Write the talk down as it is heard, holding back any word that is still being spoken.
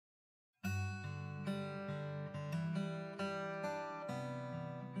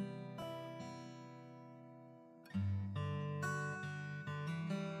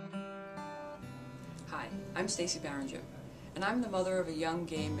Hi, I'm Stacy Barringer, and I'm the mother of a young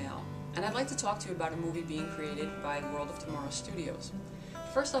gay male, and I'd like to talk to you about a movie being created by World of Tomorrow Studios.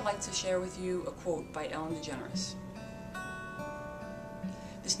 First, I'd like to share with you a quote by Ellen DeGeneres.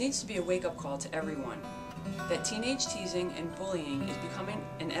 This needs to be a wake-up call to everyone, that teenage teasing and bullying is becoming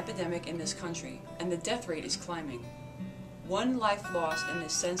an epidemic in this country, and the death rate is climbing. 1 life lost in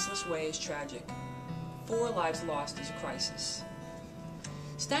this senseless way is tragic. 4 lives lost is a crisis.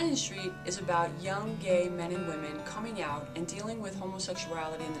 Stanyan Street is about young gay men and women coming out and dealing with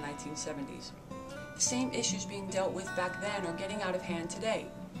homosexuality in the 1970s. The same issues being dealt with back then are getting out of hand today.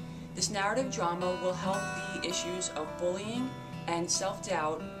 This narrative drama will help the issues of bullying and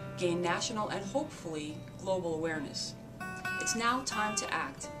self-doubt gain national and hopefully global awareness. It's now time to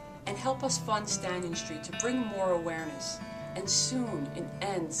act and help us fund Stanyan Street to bring more awareness and soon an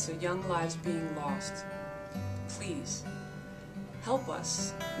end to young lives being lost. Please, help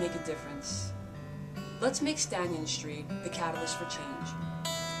us make a difference. Let's make Stanyan Street the catalyst for change.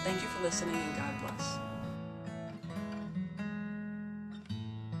 Thank you for listening, and God bless.